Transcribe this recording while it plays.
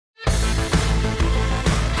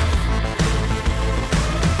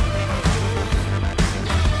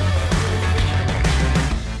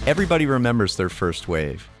Everybody remembers their first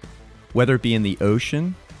wave, whether it be in the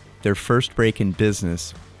ocean, their first break in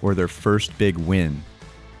business, or their first big win.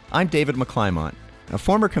 I'm David McClymont, a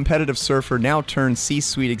former competitive surfer now turned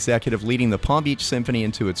C-suite executive leading the Palm Beach Symphony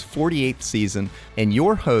into its 48th season, and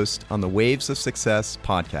your host on the Waves of Success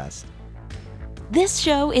podcast. This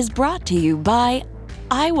show is brought to you by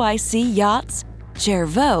IYC Yachts,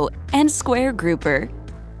 Chervaux, and Square Grouper.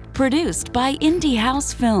 Produced by Indie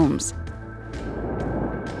House Films.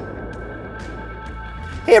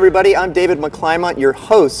 Hey everybody, I'm David McClymont, your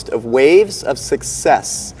host of Waves of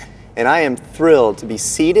Success, and I am thrilled to be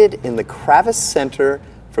seated in the Kravis Center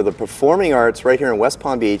for the Performing Arts right here in West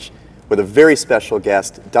Palm Beach with a very special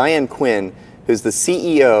guest, Diane Quinn, who's the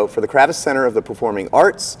CEO for the Kravis Center of the Performing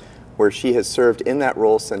Arts, where she has served in that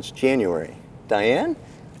role since January. Diane,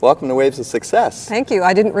 welcome to Waves of Success. Thank you.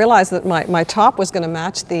 I didn't realize that my top was going to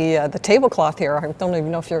match the tablecloth here. I don't even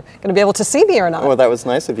know if you're going to be able to see me or not. Oh, well, that was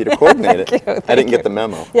nice of you to coordinate Thank it. you. I didn't get the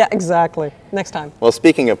memo. Yeah, exactly. Next time. Well,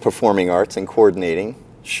 speaking of performing arts and coordinating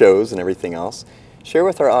shows and everything else, share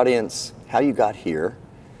with our audience how you got here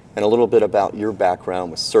and a little bit about your background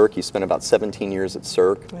with Cirque. You spent about 17 years at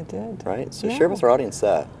Cirque. I did. Right? So Yeah. share with our audience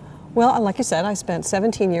that. Well, like you said, I spent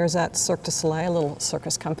 17 years at Cirque du Soleil, a little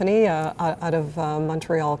circus company out of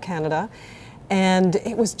Montreal, Canada. And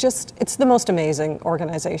it's the most amazing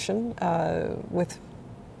organization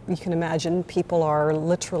you can imagine, people are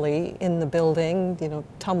literally in the building,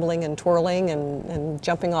 tumbling and twirling and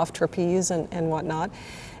jumping off trapeze and whatnot.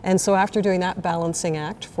 And so after doing that balancing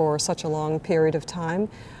act for such a long period of time,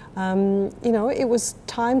 it was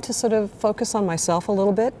time to sort of focus on myself a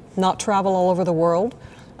little bit, not travel all over the world.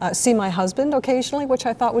 See my husband occasionally, which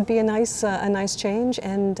I thought would be a nice change,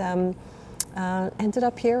 and ended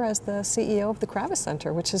up here as the CEO of the Kravis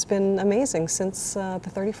Center, which has been amazing since the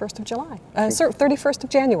 31st of July. 31st of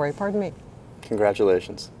January, pardon me.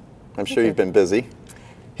 Congratulations. I'm sure you've been busy,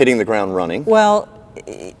 hitting the ground running. Well,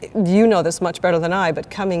 you know this much better than I, but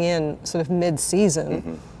coming in sort of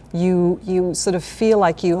mid-season, you sort of feel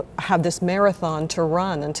like you have this marathon to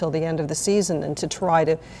run until the end of the season and to try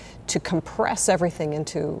to compress everything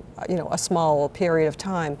into a small period of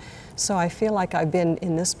time. So I feel like I've been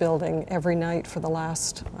in this building every night for the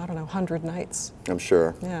last, 100 nights. I'm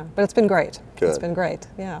sure. Yeah, but it's been great. Good. It's been great,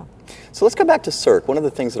 yeah. So let's go back to Cirque. One of the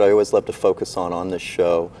things that I always love to focus on this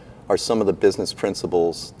show are some of the business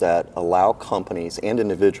principles that allow companies and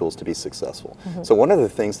individuals to be successful. So one of the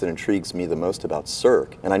things that intrigues me the most about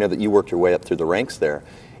Cirque, and I know that you worked your way up through the ranks there,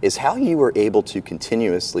 is how you were able to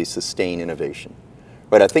continuously sustain innovation.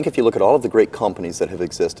 Right, I think if you look at all of the great companies that have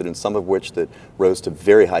existed, and some of which that rose to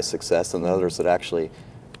very high success, and others that actually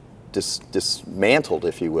dismantled,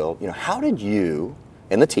 if you will, how did you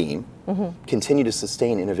and the team continue to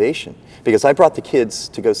sustain innovation? Because I brought the kids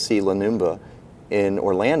to go see La Numba in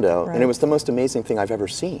Orlando, and it was the most amazing thing I've ever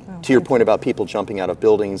seen. To your point about people jumping out of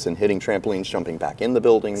buildings and hitting trampolines, jumping back in the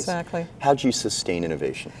buildings. Exactly. How do you sustain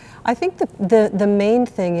innovation? I think the main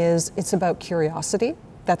thing is it's about curiosity.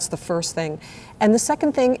 That's the first thing. And the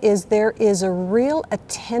second thing is there is a real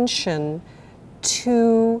attention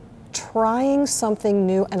to trying something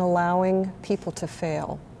new and allowing people to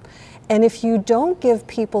fail. And if you don't give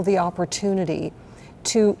people the opportunity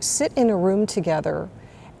to sit in a room together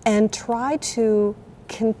and try to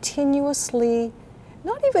continuously,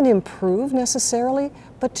 not even improve necessarily,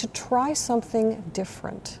 but to try something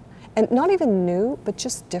different. And not even new, but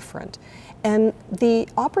just different. And the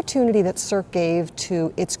opportunity that Cirque gave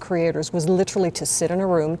to its creators was literally to sit in a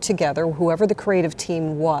room together, whoever the creative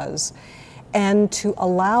team was, and to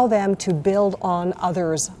allow them to build on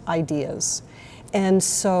others' ideas. And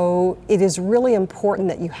so it is really important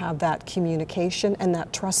that you have that communication and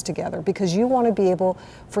that trust together, because you want to be able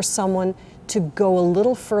for someone to go a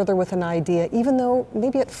little further with an idea, even though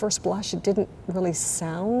maybe at first blush it didn't really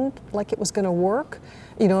sound like it was going to work.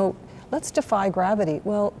 Let's defy gravity.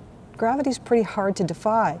 Well, gravity's pretty hard to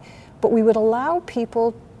defy, but we would allow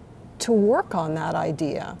people to work on that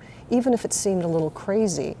idea, even if it seemed a little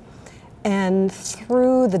crazy. And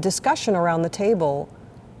through the discussion around the table,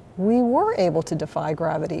 we were able to defy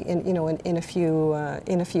gravity in a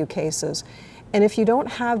few cases. And if you don't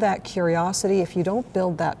have that curiosity, if you don't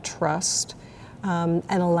build that trust and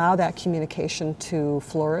allow that communication to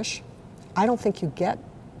flourish, I don't think you get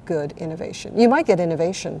good innovation. You might get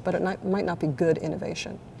innovation, but it might not be good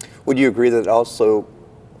innovation. Would you agree that it also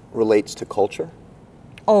relates to culture?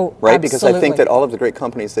 Oh, right? Absolutely. Because I think that all of the great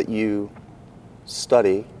companies that you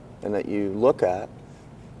study and that you look at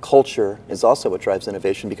culture is also what drives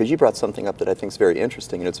innovation, because you brought something up that I think is very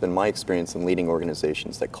interesting, and it's been my experience in leading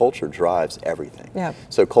organizations that culture drives everything. Yeah.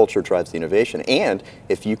 So culture drives the innovation, and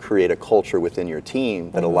if you create a culture within your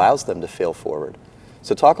team that allows them to fail forward.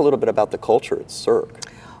 So talk a little bit about the culture at Cirque.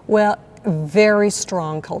 Well, very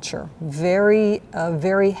strong culture, very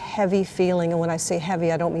heavy feeling, and when I say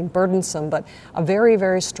heavy, I don't mean burdensome, but a very,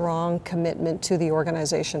 very strong commitment to the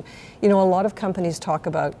organization. You know, a lot of companies talk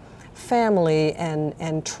about family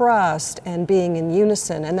and trust and being in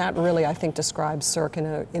unison, and that really, I think, describes Cirque in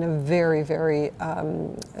a very, very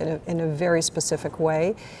in a very specific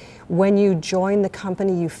way. When you join the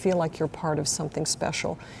company, you feel like you're part of something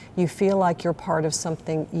special. You feel like you're part of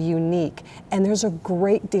something unique, and there's a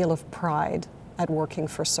great deal of pride at working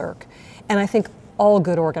for Cirque. And I think all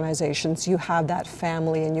good organizations, you have that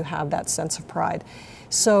family and you have that sense of pride.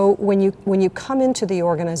 So when you come into the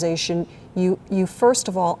organization, you first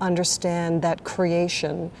of all understand that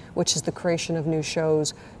creation, which is the creation of new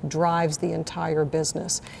shows, drives the entire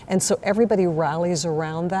business. And so everybody rallies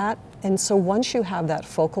around that. And so once you have that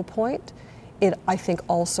focal point, it, I think,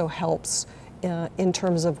 also helps in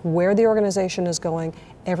terms of where the organization is going.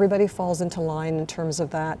 Everybody falls into line in terms of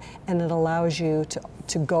that, and it allows you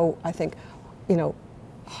to go, I think, you know,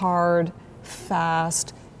 hard,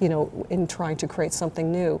 fast, you know, in trying to create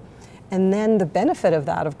something new. And then the benefit of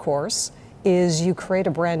that, of course, is you create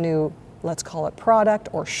a brand new, let's call it product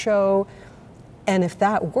or show, and if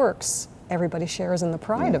that works, everybody shares in the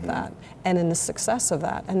pride of that and in the success of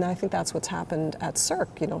that. And I think that's what's happened at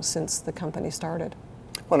Cirque, you know, since the company started.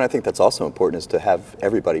 Well, and I think that's also important, is to have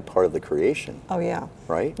everybody part of the creation. Oh yeah.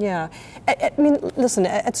 Right? Yeah. I mean, listen,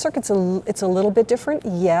 at Cirque it's a little bit different.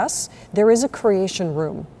 Yes, there is a creation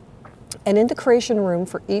room. And in the creation room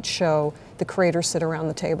for each show, the creators sit around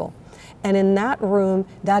the table. And in that room,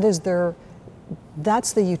 that's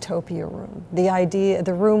the utopia room.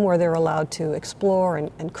 The room where they're allowed to explore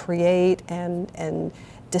and create and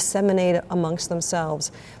disseminate amongst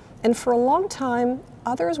themselves. And for a long time,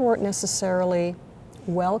 others weren't necessarily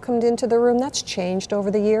welcomed into the room. That's changed over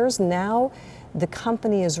the years. Now, the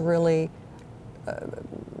company is really,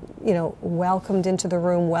 you know, welcomed into the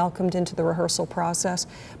room, welcomed into the rehearsal process.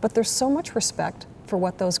 But there's so much respect for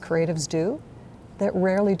what those creatives do that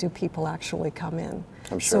rarely do people actually come in.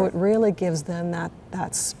 I'm sure. So it really gives them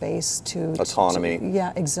that space to autonomy.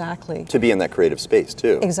 Yeah, exactly. To be in that creative space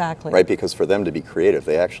too. Exactly. Right, because for them to be creative,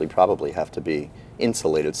 they actually probably have to be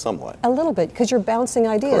insulated somewhat. A little bit, because you're bouncing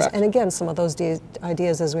ideas. Correct. And again, some of those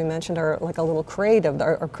ideas, as we mentioned, are like a little creative,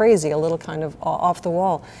 or crazy, a little kind of off the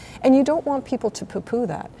wall. And you don't want people to poo-poo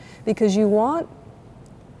that, because you want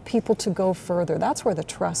people to go further. That's where the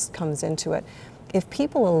trust comes into it. If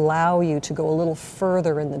people allow you to go a little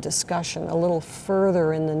further in the discussion, a little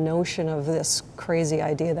further in the notion of this crazy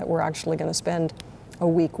idea that we're actually going to spend a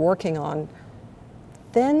week working on,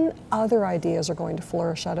 then other ideas are going to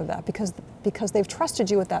flourish out of that, because they've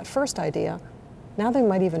trusted you with that first idea. Now they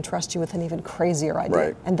might even trust you with an even crazier idea.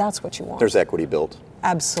 Right. And that's what you want. There's equity built.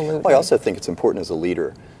 Absolutely. Well, I also think it's important as a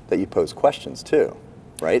leader that you pose questions too,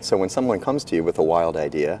 right? So when someone comes to you with a wild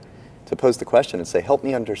idea, to pose the question and say, help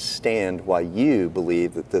me understand why you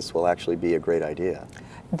believe that this will actually be a great idea.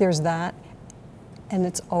 There's that, and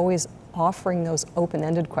it's always offering those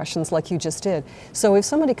open-ended questions like you just did. So if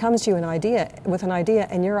somebody comes to you with an idea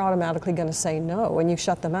and you're automatically going to say no and you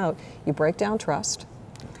shut them out, you break down trust.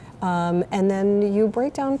 And then you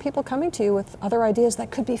break down people coming to you with other ideas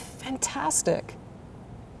that could be fantastic,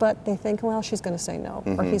 but they think, well, she's going to say no,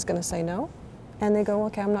 or he's going to say no, and they go,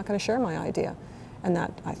 okay, I'm not going to share my idea. And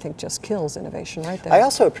that, I think, just kills innovation right there. I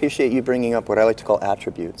also appreciate you bringing up what I like to call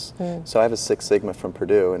attributes. So I have a Six Sigma from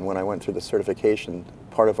Purdue, and when I went through the certification,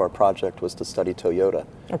 part of our project was to study Toyota.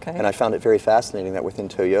 Okay. And I found it very fascinating that within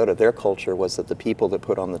Toyota, their culture was that the people that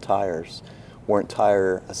put on the tires weren't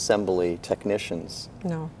tire assembly technicians.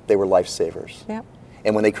 No. They were lifesavers. Yep.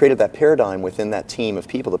 And when they created that paradigm within that team of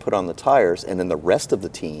people that put on the tires, and then the rest of the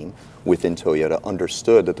team within Toyota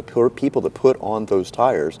understood that the people that put on those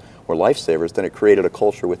tires were lifesavers, then it created a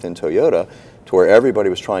culture within Toyota to where everybody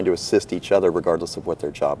was trying to assist each other regardless of what their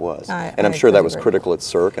job was. And I'm sure that was critical at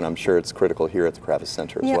Cirque, and I'm sure it's critical here at the Kravis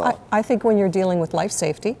Center as well. I think when you're dealing with life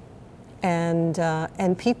safety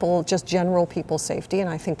and people, just general people safety, and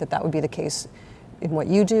I think that would be the case in what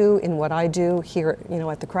you do, in what I do here, you know,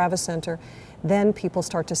 at the Kravis Center, then people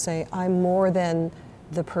start to say, I'm more than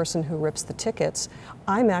the person who rips the tickets.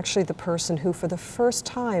 I'm actually the person who, for the first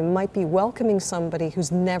time, might be welcoming somebody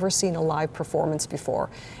who's never seen a live performance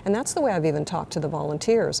before. And that's the way I've even talked to the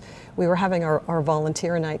volunteers. We were having our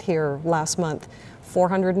volunteer night here last month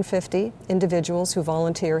 450 individuals who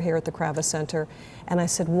volunteer here at the Kravis Center. And I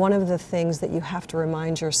said, one of the things that you have to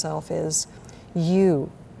remind yourself is you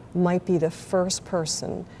might be the first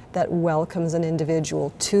person that welcomes an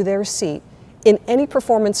individual to their seat in any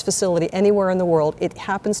performance facility anywhere in the world. It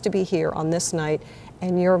happens to be here on this night,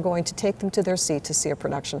 and you're going to take them to their seat to see a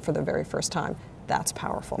production for the very first time. That's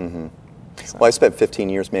powerful. Mm-hmm. So. Well, I spent 15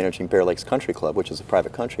 years managing Bear Lakes Country Club, which is a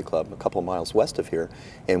private country club a couple miles west of here,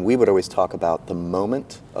 and we would always talk about the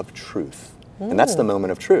moment of truth. And that's the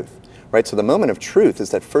moment of truth, right? So the moment of truth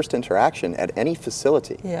is that first interaction at any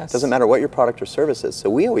facility. Yes. Doesn't matter what your product or service is. So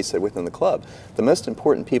we always said within the club, the most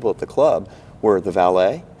important people at the club were the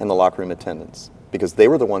valet and the locker room attendants, because they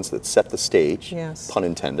were the ones that set the stage, yes. pun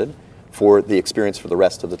intended, for the experience for the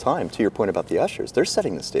rest of the time. To your point about the ushers, they're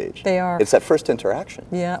setting the stage. They are. It's that first interaction.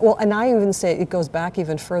 Yeah, well, and I even say it goes back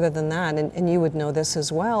even further than that, and you would know this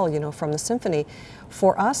as well, you know, from the symphony.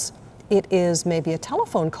 For us, it is maybe a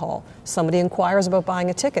telephone call. Somebody inquires about buying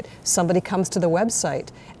a ticket. Somebody comes to the website,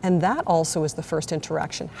 and that also is the first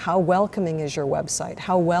interaction. How welcoming is your website?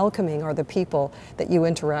 How welcoming are the people that you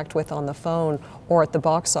interact with on the phone or at the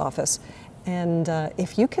box office? And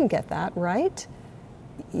if you can get that right,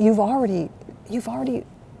 you've already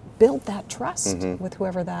built that trust with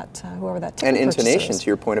whoever that ticket And intonation, purchaser is. to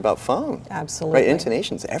your point about phone. Absolutely. Right,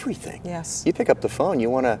 intonation's everything. Yes. You pick up the phone,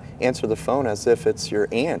 you want to answer the phone as if it's your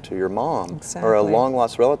aunt or your mom or a Exactly.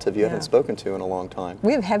 long-lost relative you Yeah. haven't spoken to in a long time.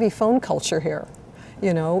 We have heavy phone culture here,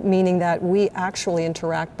 you know, meaning that we actually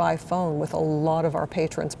interact by phone with a lot of our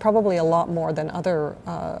patrons, probably a lot more than other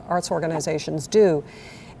arts organizations do.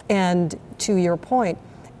 And to your point,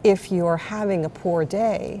 if you're having a poor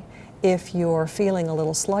day, if you're feeling a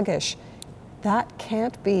little sluggish, that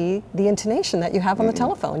can't be the intonation that you have on the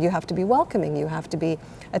telephone. You have to be welcoming, you have to be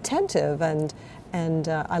attentive, and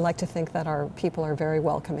I like to think that our people are very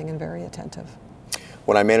welcoming and very attentive.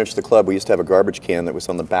 When I managed the club, we used to have a garbage can that was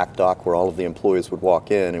on the back dock where all of the employees would walk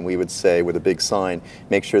in, and we would say with a big sign,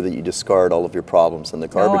 make sure that you discard all of your problems in the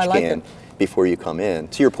garbage like can it. before you come in.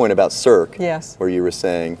 To your point about Cirque, Yes. where you were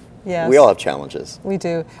saying, Yes. we all have challenges. We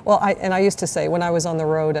do. Well, I used to say when I was on the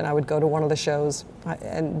road and I would go to one of the shows,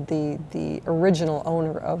 and the original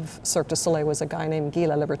owner of Cirque du Soleil was a guy named Guy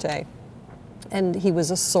Laliberté. And he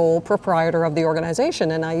was a sole proprietor of the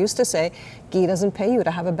organization. And I used to say, Guy doesn't pay you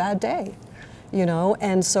to have a bad day, you know?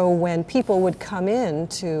 And so when people would come in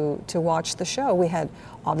to watch the show, we had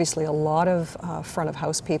obviously a lot of front of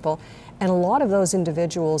house people, and a lot of those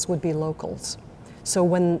individuals would be locals. So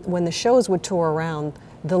when the shows would tour around,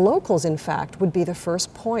 the locals, in fact, would be the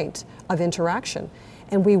first point of interaction.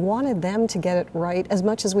 And we wanted them to get it right as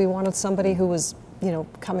much as we wanted somebody who was, you know,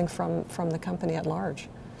 coming from the company at large.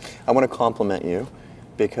 I want to compliment you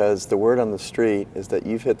because the word on the street is that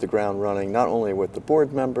you've hit the ground running not only with the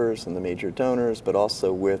board members and the major donors, but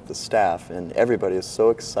also with the staff, and everybody is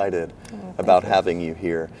so excited about having you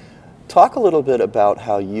here. Talk a little bit about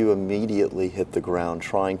how you immediately hit the ground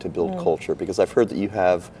trying to build culture, because I've heard that you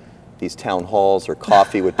have these town halls or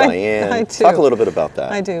coffee with Diane. I do. Talk a little bit about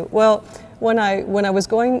that. I do. Well, when I was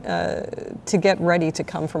going to get ready to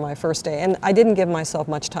come for my first day, and I didn't give myself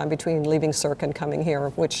much time between leaving Cirque and coming here,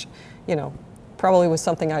 which, you know, probably was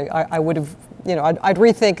something I would have, you know, I'd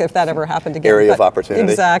rethink if that ever happened again. Area of opportunity.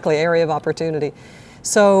 Exactly, area of opportunity.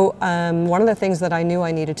 So one of the things that I knew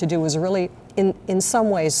I needed to do was really, in some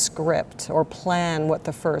ways, script or plan what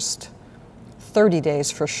the first 30 days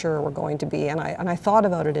for sure were going to be, and I thought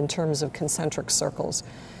about it in terms of concentric circles.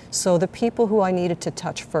 So the people who I needed to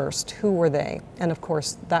touch first, who were they? And of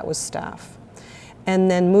course, that was staff.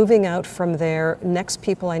 And then moving out from there, next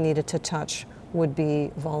people I needed to touch would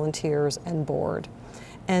be volunteers and board.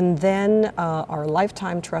 And then our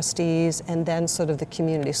lifetime trustees, and then sort of the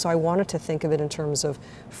community. So I wanted to think of it in terms of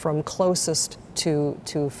from closest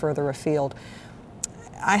to further afield.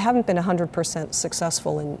 I haven't been 100%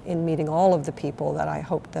 successful in meeting all of the people that I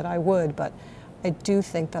hoped that I would, but I do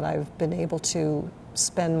think that I've been able to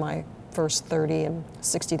spend my first 30 and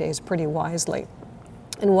 60 days pretty wisely.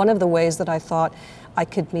 And one of the ways that I thought I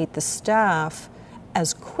could meet the staff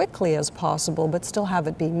as quickly as possible, but still have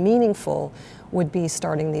it be meaningful, would be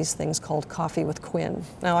starting these things called Coffee with Quinn.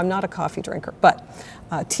 Now, I'm not a coffee drinker, but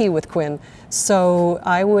tea with Quinn. So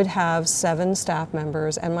I would have 7 staff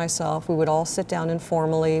members and myself. We would all sit down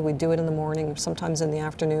informally. We'd do it in the morning, sometimes in the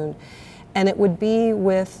afternoon. And it would be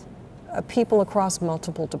with people across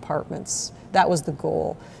multiple departments. That was the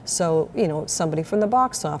goal. So, you know, somebody from the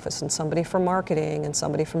box office, and somebody from marketing, and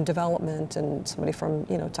somebody from development, and somebody from,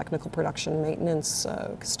 you know, technical production, maintenance,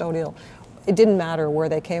 custodial. It didn't matter where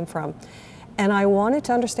they came from. And I wanted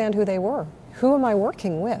to understand who they were. Who am I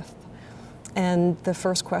working with? And the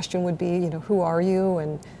first question would be, who are you,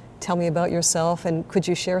 and tell me about yourself, and could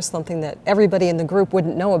you share something that everybody in the group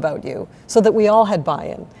wouldn't know about you, so that we all had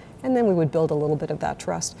buy-in. And then we would build a little bit of that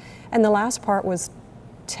trust. And the last part was,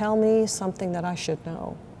 tell me something that I should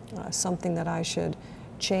know, something that I should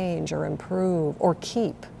change or improve or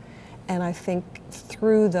keep. And I think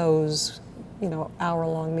through those,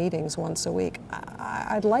 hour-long meetings once a week,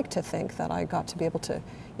 I'd like to think that I got to be able to,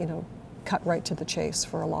 cut right to the chase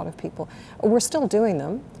for a lot of people. We're still doing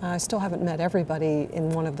them. I still haven't met everybody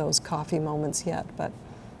in one of those coffee moments yet, but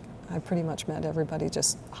I pretty much met everybody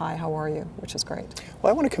just, hi, how are you, which is great.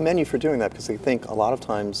 Well, I want to commend you for doing that, because I think a lot of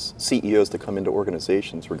times CEOs that come into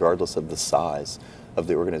organizations, regardless of the size of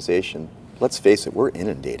the organization, let's face it, we're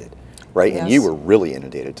inundated, right? Yes. And you were really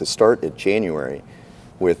inundated. To start at January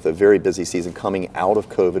with a very busy season coming out of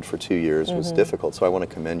COVID for 2 years was difficult, so I want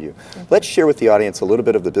to commend you. Let's share with the audience a little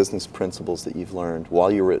bit of the business principles that you've learned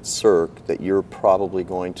while you were at CERC that you're probably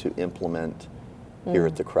going to implement here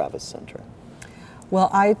at the Kravis Center.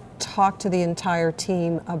 Well, I talked to the entire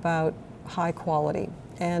team about high quality,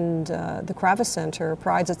 and the Kravis Center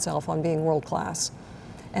prides itself on being world class.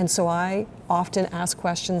 And so I often ask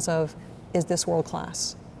questions of, is this world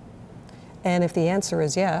class? And if the answer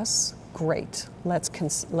is yes, great, let's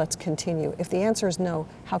continue. If the answer is no,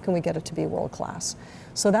 how can we get it to be world class?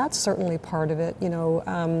 So that's certainly part of it.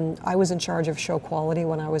 I was in charge of show quality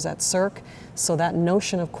when I was at CERC, so that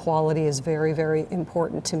notion of quality is very, very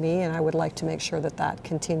important to me, and I would like to make sure that that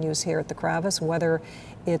continues here at the Kravis, whether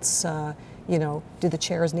it's, do the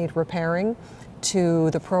chairs need repairing,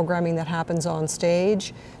 to the programming that happens on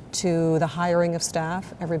stage, to the hiring of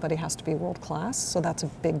staff. Everybody has to be world class, so that's a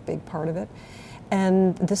big, big part of it.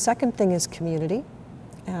 And the second thing is community.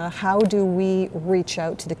 How do we reach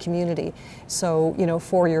out to the community? So,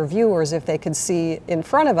 for your viewers, if they could see in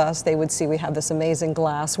front of us, they would see we have this amazing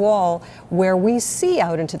glass wall where we see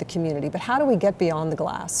out into the community, but how do we get beyond the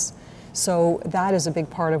glass? So that is a big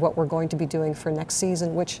part of what we're going to be doing for next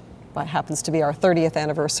season, which happens to be our 30th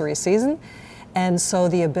anniversary season. And so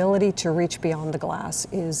the ability to reach beyond the glass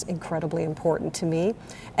is incredibly important to me.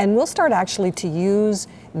 And we'll start actually to use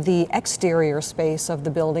the exterior space of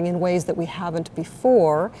the building in ways that we haven't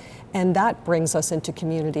before, and that brings us into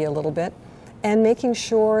community a little bit. And making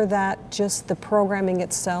sure that just the programming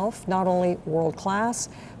itself, not only world class,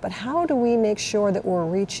 but how do we make sure that we're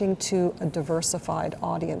reaching to a diversified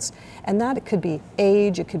audience? And that it could be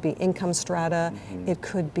age, it could be income strata, it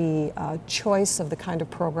could be a choice of the kind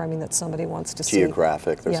of programming that somebody wants to see.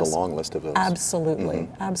 Geographic, there's Yes. a long list of those. Absolutely,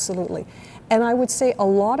 absolutely. And I would say a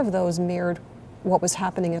lot of those mirrored what was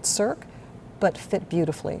happening at CERC, but fit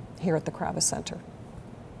beautifully here at the Kravis Center.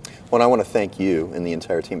 Well, I want to thank you and the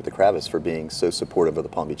entire team at the Kravis for being so supportive of the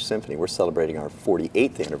Palm Beach Symphony. We're celebrating our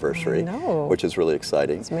 48th anniversary, which is really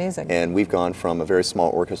exciting. It's amazing. And we've gone from a very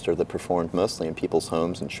small orchestra that performed mostly in people's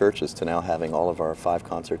homes and churches to now having all of our 5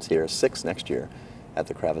 concerts here, 6 next year at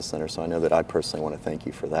the Kravis Center. So I know that I personally want to thank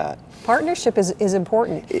you for that. Partnership is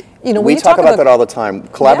important. We talk about that all the time.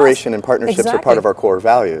 Collaboration and partnerships are part of our core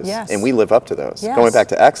values, and we live up to those. Yes. Going back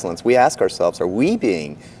to excellence, we ask ourselves, are we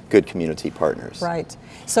being good community partners? Right.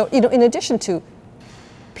 So, in addition to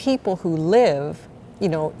people who live,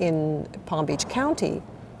 in Palm Beach County,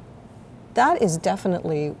 that is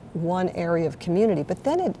definitely one area of community. But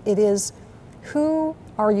then it is, who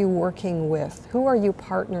are you working with? Who are you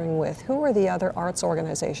partnering with? Who are the other arts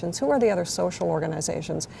organizations? Who are the other social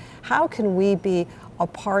organizations? How can we be a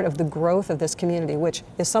part of the growth of this community, which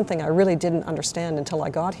is something I really didn't understand until I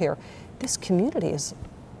got here. This community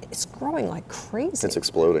it's growing like crazy. It's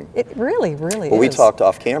exploding. It really, really is. Well, we talked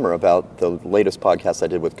off camera about the latest podcast I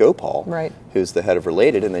did with Gopal, right, who's the head of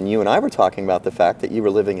Related, and then you and I were talking about the fact that you were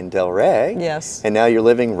living in Delray. Yes. And now you're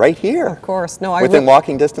living right here. Of course. No, within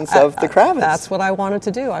walking distance of the Kravis. That's what I wanted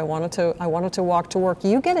to do. I wanted to walk to work.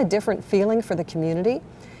 You get a different feeling for the community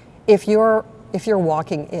if you're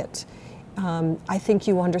walking it. I think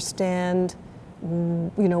you understand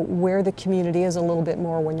where the community is a little bit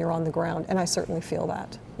more when you're on the ground, and I certainly feel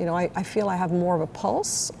that. I feel I have more of a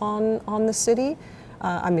pulse on the city.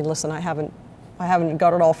 Listen, I haven't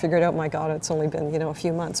got it all figured out. My God, it's only been a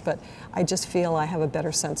few months, but I just feel I have a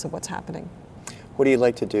better sense of what's happening. What do you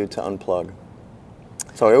like to do to unplug?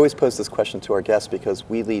 So I always pose this question to our guests because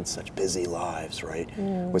we lead such busy lives, right?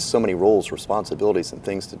 With so many roles, responsibilities, and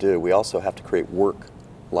things to do. We also have to create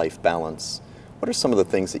work-life balance. What are some of the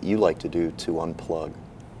things that you like to do to unplug?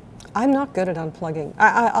 I'm not good at unplugging.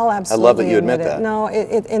 I'll absolutely I love that you admit that. No,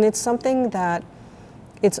 and it's something that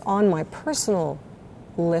it's on my personal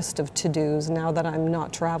list of to-dos now that I'm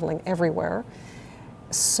not traveling everywhere.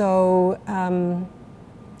 So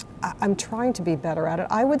I'm trying to be better at it.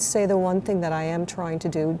 I would say the one thing that I am trying to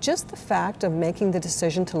do, just the fact of making the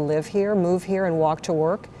decision to live here, move here, and walk to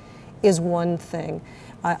work is one thing.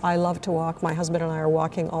 I love to walk. My husband and I are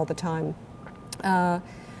walking all the time.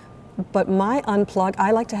 But my unplug,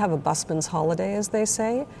 I like to have a busman's holiday, as they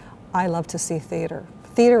say. I love to see theater.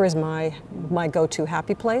 Theater is my go-to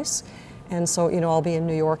happy place. And so, you know, I'll be in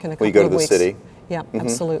New York in a couple of weeks. Will you go to the city? Yeah,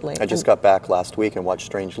 absolutely. I just got back last week and watched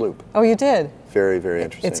Strange Loop. Oh, you did? Very, very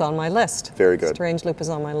interesting. It's on my list. Very good. Strange Loop is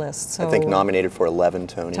on my list. So I think nominated for 11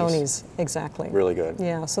 Tonys. Tonys, exactly. Really good.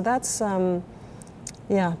 Yeah, so that's kind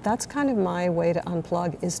of my way to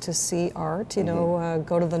unplug, is to see art, you know,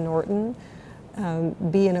 go to the Norton,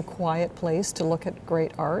 be in a quiet place to look at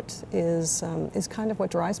great art is kind of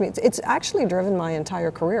what drives me. It's actually driven my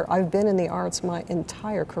entire career. I've been in the arts my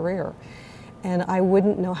entire career, and I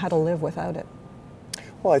wouldn't know how to live without it.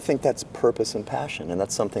 Well, I think that's purpose and passion, and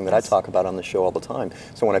that's something that I talk about on the show all the time.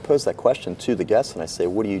 So when I pose that question to the guests and I say,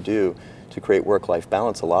 what do you do to create work-life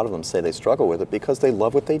balance, a lot of them say they struggle with it because they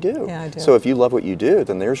love what they do. Yeah, I do. So if you love what you do,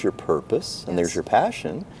 then there's your purpose and Yes. there's your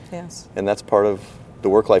passion. Yes. And that's part of the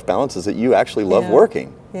work-life balance, is that you actually love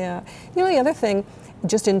working. Yeah. You know, the other thing,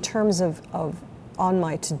 just in terms of on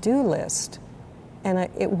my to-do list, and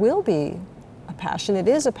it will be a passion, it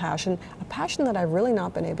is a passion that I've really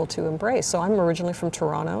not been able to embrace. So I'm originally from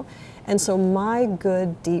Toronto, and so my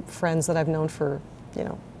good, deep friends that I've known for,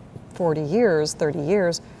 40 years, 30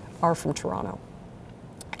 years, are from Toronto.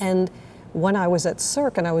 And when I was at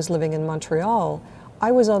Cirque and I was living in Montreal,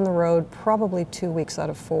 I was on the road probably 2 weeks out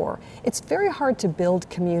of 4. It's very hard to build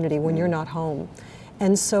community when you're not home.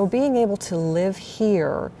 And so being able to live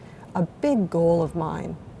here, a big goal of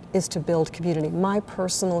mine is to build community, my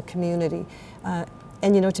personal community.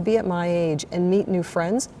 And to be at my age and meet new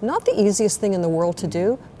friends, not the easiest thing in the world to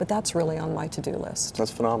do, but that's really on my to-do list.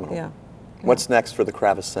 That's phenomenal. Yeah. What's next for the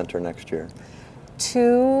Kravis Center next year?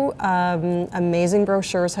 2 amazing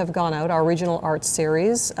brochures have gone out. Our regional arts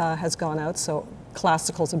series has gone out, so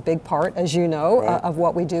classical is a big part, as you know, Right. of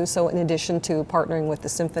what we do. So in addition to partnering with the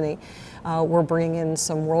symphony, we're bringing in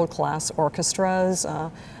some world-class orchestras,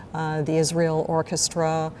 the Israel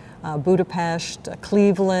Orchestra, Budapest,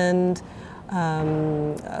 Cleveland,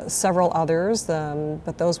 several others,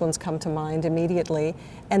 but those ones come to mind immediately.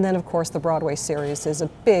 And then, of course, the Broadway series is a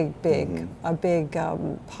big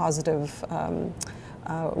positive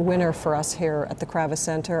winner for us here at the Kravis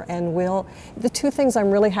Center. And the 2 things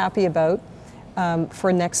I'm really happy about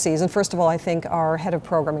for next season, first of all, I think our head of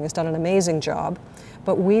programming has done an amazing job,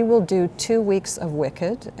 but we will do 2 weeks of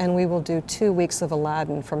Wicked, and we will do 2 weeks of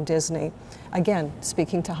Aladdin from Disney. Again,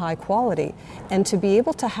 speaking to high quality. And to be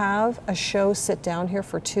able to have a show sit down here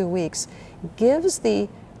for 2 weeks gives the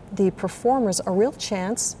performers a real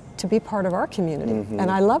chance to be part of our community. And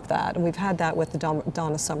I love that. And we've had that with the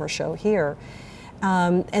Donna Summer show here.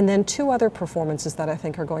 And then 2 other performances that I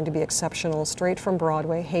think are going to be exceptional, straight from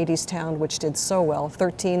Broadway, Hadestown, which did so well,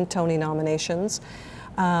 13 Tony nominations,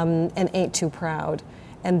 and Ain't Too Proud.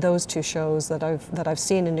 And those 2 shows that I've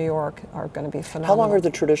seen in New York are going to be phenomenal. How long are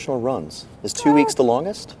the traditional runs? Is 2 weeks the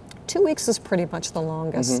longest? 2 weeks is pretty much the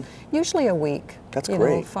longest. Usually a week. That's you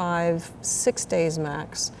great. know, 5, 6 days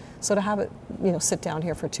max. So to have it, sit down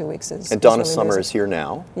here for 2 weeks is And Donna really Summer amazing. is here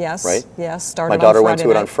now, Yes, right? yes. Started My on daughter went Friday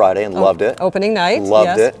to it night. on Friday and loved it. Opening night. Loved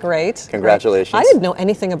yes, it. Great. Congratulations. Great. I didn't know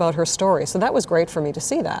anything about her story, so that was great for me to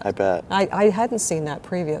see that. I bet. I hadn't seen that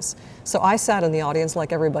previous. So I sat in the audience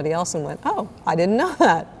like everybody else and went, oh, I didn't know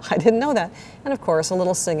that. I didn't know that. And of course, a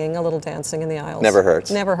little singing, a little dancing in the aisles. Never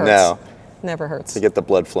hurts. Never hurts. No. Never hurts. To get the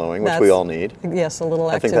blood flowing, which we all need. Yes, a little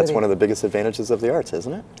activity. I think that's one of the biggest advantages of the arts,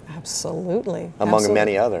 isn't it? Absolutely. Among Absolutely.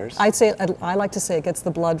 many others. I like to say it gets the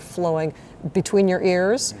blood flowing between your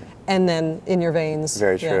ears and then in your veins.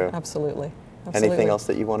 Very Yeah, true. absolutely. Anything else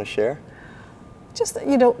that you want to share? Just,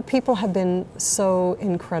 people have been so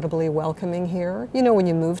incredibly welcoming here. When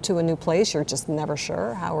you move to a new place, you're just never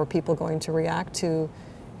sure how are people going to react to,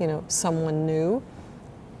 someone new.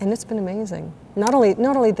 And it's been amazing. Not only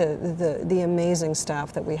the amazing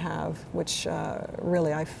staff that we have, which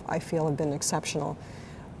really I feel have been exceptional,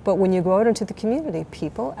 but when you go out into the community,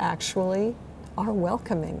 people actually are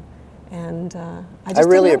welcoming. And I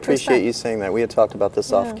really appreciate you saying that. We had talked about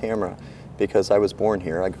this off camera, because I was born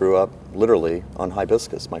here. I grew up literally on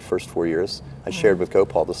Hibiscus my first 4 years. I shared with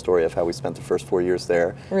Gopal the story of how we spent the first 4 years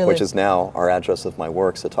there, which is now our address of my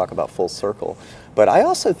work, so talk about full circle. But I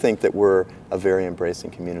also think that we're a very embracing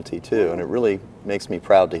community too, and it really makes me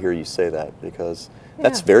proud to hear you say that, because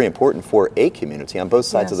that's very important for a community on both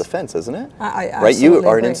sides of the fence, isn't it? I right? You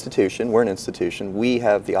are an agree. institution, we're an institution, we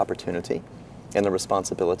have the opportunity and the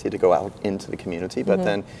responsibility to go out into the community, but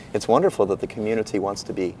then it's wonderful that the community wants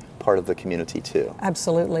to be part of the community too.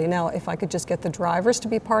 Absolutely. Now, if I could just get the drivers to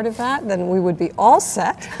be part of that, then we would be all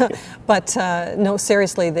set. But no,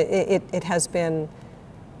 seriously, it has been,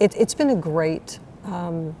 it's been a great,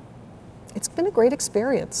 it's been a great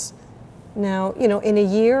experience. Now, you know, in a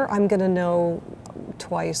year, I'm going to know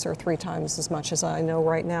twice or 3 times as much as I know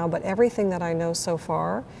right now, but everything that I know so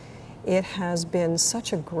far, it has been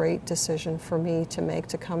such a great decision for me to make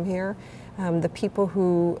to come here. The people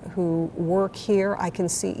who work here, I can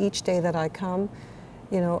see each day that I come,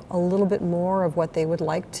 you know, a little bit more of what they would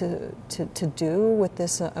like to do with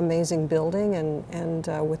this amazing building and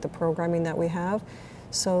with the programming that we have.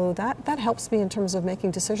 So that helps me in terms of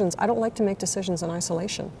making decisions. I don't like to make decisions in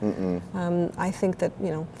isolation. I think that, you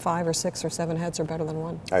know, 5 or 6 or 7 heads are better than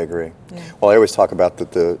one. I agree. Yeah. Well, I always talk about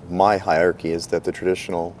that my hierarchy is that the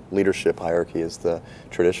traditional leadership hierarchy is the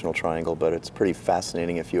traditional triangle, but it's pretty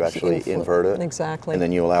fascinating if you actually invert it. Exactly. And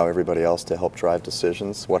then you allow everybody else to help drive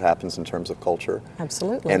decisions, what happens in terms of culture.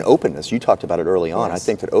 Absolutely. And openness. You talked about it early on. Yes. I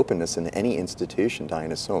think that openness in any institution,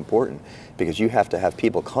 Diane, is so important because you have to have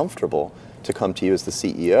people comfortable to come to you as the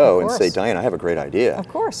CEO and say, Diane, I have a great idea. Of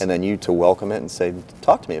course. And then you to welcome it and say,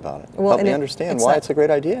 talk to me about it. Well, Help me understand why it's a great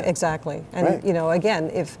idea. Exactly. And, Right. you know, again,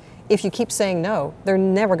 if you keep saying no, they're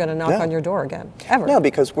never going to knock on your door again, ever. No,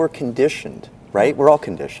 because we're conditioned, right? We're all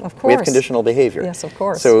conditioned. Of We have course. conditional behavior. Yes, of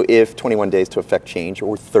course. So if 21 days to affect change,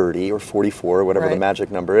 or 30, or 44, or whatever the Right. magic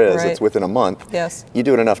number is, Right. it's within a month. Yes. You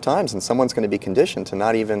do it enough times, and someone's going to be conditioned to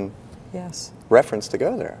not even Yes. reference to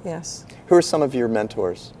go there. Yes. Who are some of your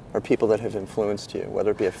mentors or people that have influenced you,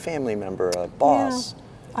 whether it be a family member, a boss?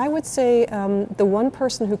 Yeah. I would say the one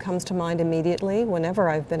person who comes to mind immediately whenever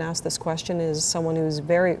I've been asked this question is someone was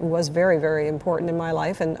very, very important in my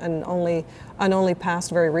life and only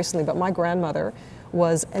passed very recently. But my grandmother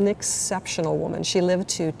was an exceptional woman. She lived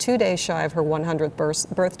to 2 days shy of her 100th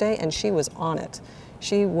birthday, and she was on it.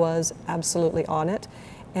 She was absolutely on it.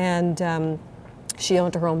 And she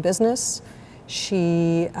owned her own business.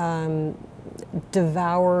 She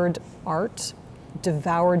devoured art,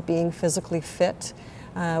 devoured being physically fit,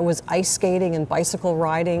 was ice skating and bicycle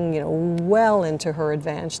riding, you know, well into her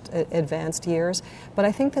advanced years. But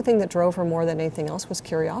I think the thing that drove her more than anything else was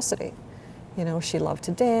curiosity. You know, she loved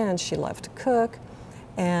to dance, she loved to cook,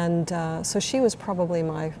 and so she was probably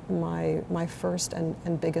my first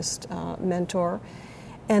and biggest mentor.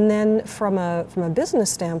 And then from a business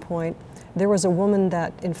standpoint, there was a woman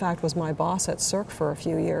that, in fact, was my boss at Cirque for a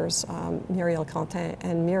few years, Muriel Quentin,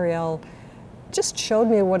 and Muriel just showed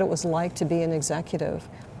me what it was like to be an executive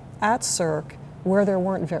at Cirque, where there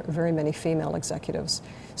weren't very many female executives.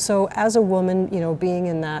 So, as a woman, you know, being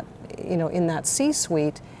in that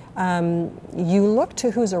C-suite, you look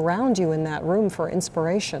to who's around you in that room for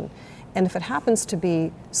inspiration. And if it happens to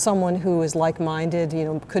be someone who is like-minded, you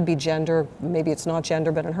know, could be gender, maybe it's not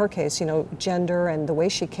gender, but in her case, you know, gender and the way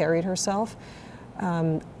she carried herself,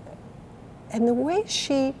 and the way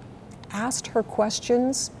she asked her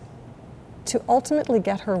questions to ultimately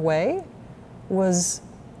get her way was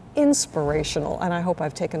inspirational, and I hope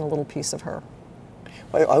I've taken a little piece of her.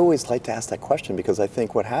 I always like to ask that question because I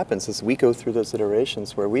think what happens is we go through those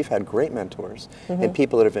iterations where we've had great mentors and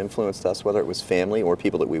people that have influenced us, whether it was family or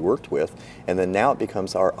people that we worked with, and then now it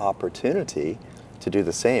becomes our opportunity to do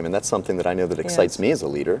the same. And that's something that I know that excites me as a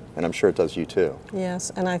leader, and I'm sure it does you too.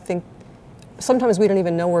 Yes, and I think sometimes we don't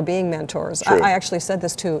even know we're being mentors. I actually said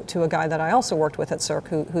this to a guy that I also worked with at Cirque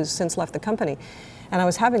who's since left the company. And I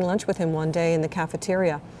was having lunch with him one day in the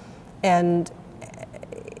cafeteria, and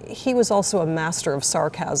he was also a master of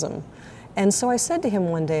sarcasm. And so I said to him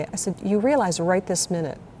one day, I said, you realize right this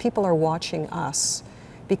minute, people are watching us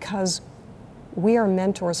because we are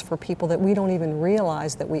mentors for people that we don't even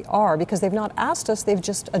realize that we are, because they've not asked us, they've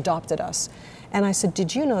just adopted us. And I said,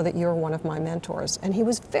 did you know that you're one of my mentors? And he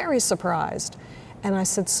was very surprised. And I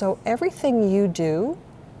said, so everything you do,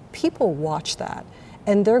 people watch that.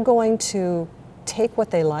 And they're going to take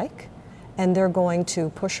what they like, and they're going to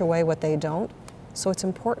push away what they don't. So it's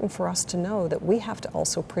important for us to know that we have to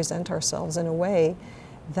also present ourselves in a way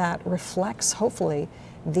that reflects, hopefully,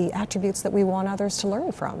 the attributes that we want others to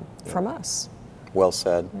learn from us. Well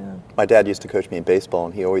said. Yeah. My dad used to coach me in baseball,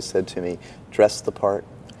 and he always said to me, dress the part,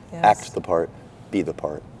 act the part, be the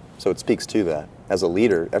part. So it speaks to that. As a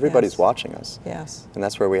leader, everybody's watching us. Yes. And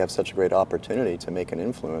that's where we have such a great opportunity to make an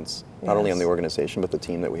influence, not only on the organization, but the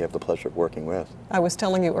team that we have the pleasure of working with. I was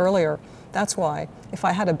telling you earlier, that's why if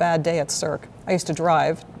I had a bad day at Cirque, I used to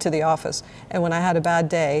drive to the office, and when I had a bad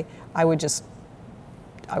day, I would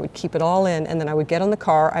I would keep it all in, and then I would get on the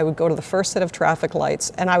car, I would go to the first set of traffic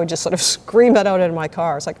lights, and I would just sort of scream it out into my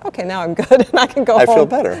car. It's like, okay, now I'm good, and I can go home. I feel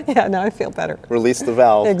better. Yeah, now I feel better. Release the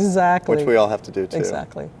valve. Exactly. Which we all have to do too.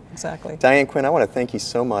 Exactly. Diane Quinn, I want to thank you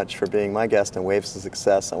so much for being my guest on Waves of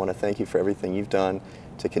Success. I want to thank you for everything you've done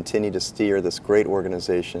to continue to steer this great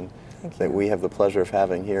organization that we have the pleasure of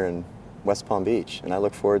having here in West Palm Beach. And I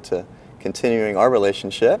look forward to continuing our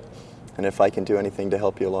relationship. And if I can do anything to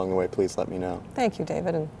help you along the way, please let me know. Thank you,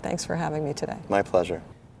 David, and thanks for having me today. My pleasure.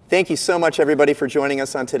 Thank you so much, everybody, for joining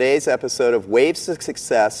us on today's episode of Waves of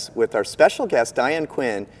Success with our special guest, Diane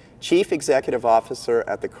Quinn, Chief Executive Officer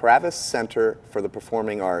at the Kravis Center for the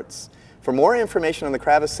Performing Arts. For more information on the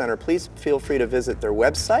Kravis Center, please feel free to visit their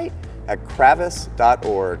website at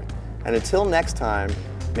kravis.org. And until next time,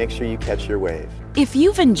 make sure you catch your wave. If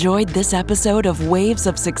you've enjoyed this episode of Waves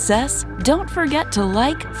of Success, don't forget to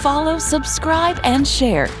like, follow, subscribe, and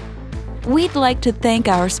share. We'd like to thank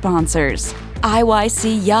our sponsors,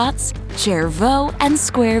 IYC Yachts, Chervaux, and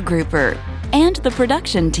Square Grouper, and the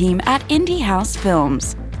production team at Indie House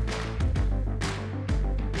Films.